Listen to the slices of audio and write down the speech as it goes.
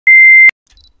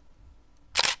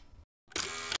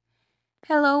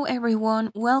Hello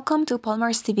everyone, welcome to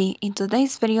Palmer's TV. In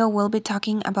today's video, we'll be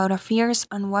talking about a fierce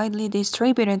and widely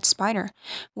distributed spider.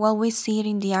 While we see it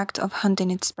in the act of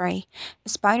hunting its prey,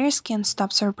 spiders can't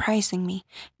stop surprising me.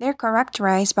 They're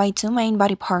characterized by two main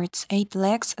body parts, 8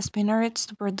 legs, spinnerets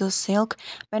to produce silk,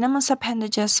 venomous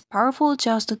appendages, powerful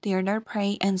jaws to tear their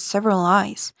prey, and several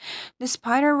eyes. The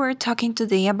spider we're talking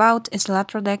today about is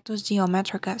Latrodectus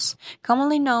geometricus,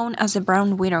 commonly known as the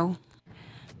brown widow.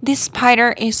 This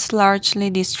spider is largely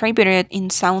distributed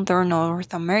in southern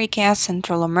North America,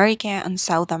 Central America, and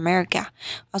South America,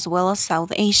 as well as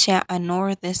South Asia and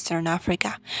northeastern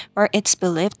Africa, where it's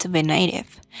believed to be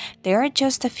native. There are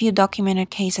just a few documented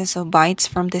cases of bites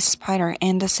from this spider,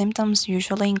 and the symptoms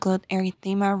usually include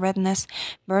erythema, redness,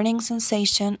 burning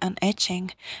sensation, and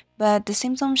itching, but the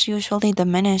symptoms usually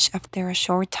diminish after a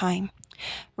short time.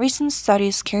 Recent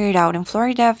studies carried out in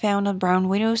Florida found that brown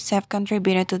widows have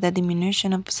contributed to the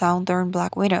diminution of southern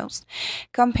black widows.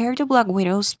 Compared to black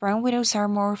widows, brown widows are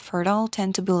more fertile,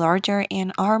 tend to be larger,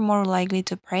 and are more likely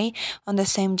to prey on the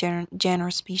same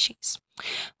genus species.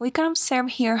 We can observe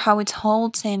here how it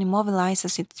holds and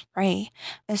immobilizes its prey.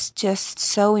 It's just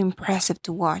so impressive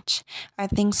to watch. I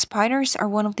think spiders are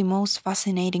one of the most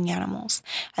fascinating animals.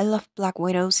 I love black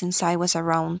widows since I was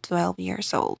around 12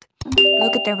 years old.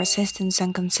 Look at the resistance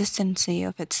and consistency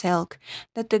of its silk,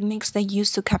 the techniques they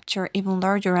use to capture even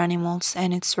larger animals,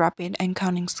 and its rapid and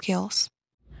cunning skills.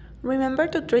 Remember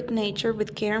to treat nature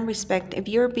with care and respect. If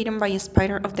you're bitten by a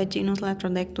spider of the genus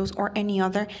Latrodectus or any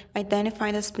other,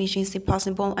 identify the species if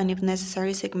possible and if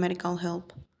necessary seek medical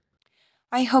help.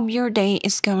 I hope your day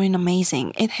is going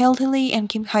amazing. Eat healthily and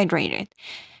keep hydrated.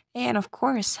 And of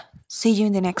course, see you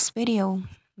in the next video.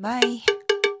 Bye!